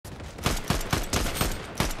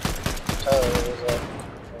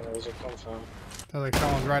Where's it come from? Sounds like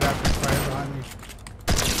someone's right behind me.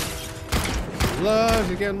 Low,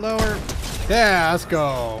 you get lower. Yeah, let's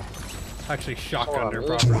go. Actually, shotgun there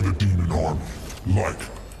properly. Join the Demon Army. Like,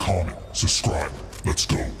 comment, subscribe. Let's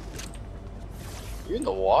go. You in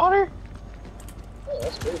the water? Oh,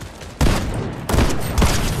 that's good.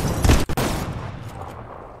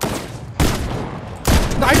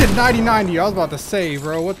 I did 90-90. I was about to say,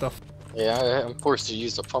 bro. What the? Yeah, I'm forced to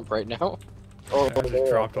use the pump right now. Oh, I just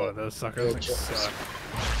dropped one of those suckers. Like,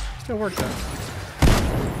 still worked out.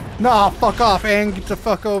 Nah, fuck off, Aang. Get the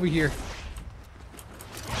fuck over here.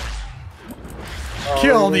 Oh,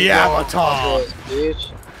 Kill the avatar.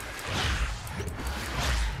 Bitch.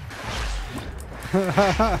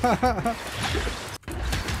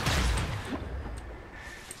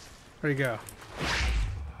 Where'd he go?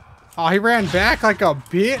 Oh, he ran back like a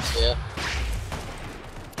bitch? Yeah.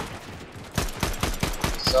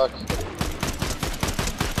 Suck.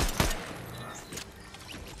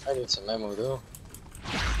 I need some ammo though.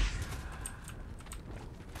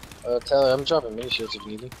 Tyler, I'm dropping mini shields if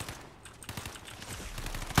you need me.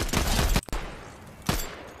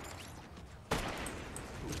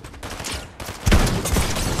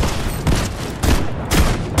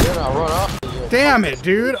 You're not run off. Damn it,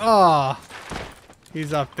 dude. Oh.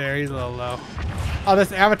 He's up there. He's a little low. Oh,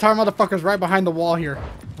 this avatar motherfucker's right behind the wall here.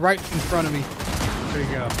 Right in front of me. There you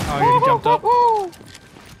go. Oh, he jumped up.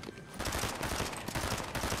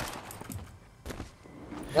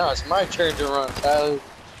 Now it's my turn to run, Tyler.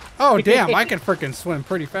 Oh, damn. I can freaking swim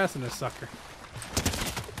pretty fast in this sucker.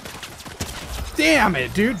 Damn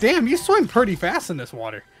it, dude. Damn, you swim pretty fast in this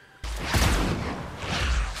water.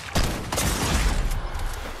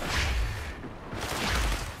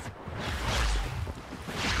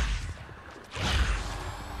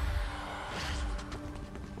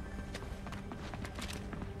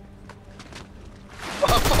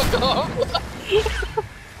 Fuck off.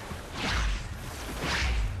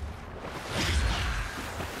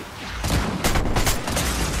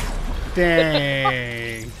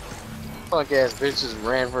 Dang. Fuck ass bitches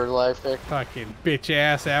ran for her life there. Fucking bitch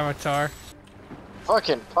ass avatar.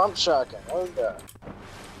 Fucking pump shotgun. Oh god.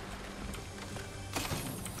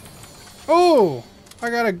 Oh! I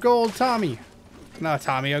got a gold Tommy. Not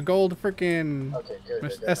Tommy, a gold freaking Okay, good.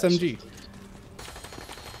 SMG.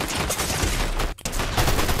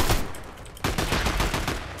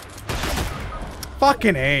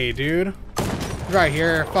 Fucking A, dude. Right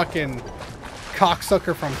here, fucking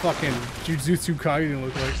cocksucker from fucking Jujutsu Kaisen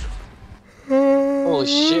look like. Holy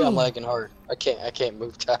shit, I'm lagging hard. I can't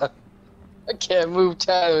move Tyler. I can't move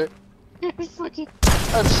Tyler. Fucking,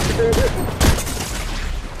 I'm scared.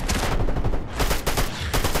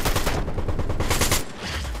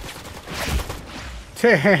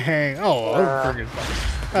 Dang. Oh,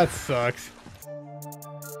 freaking. That sucks.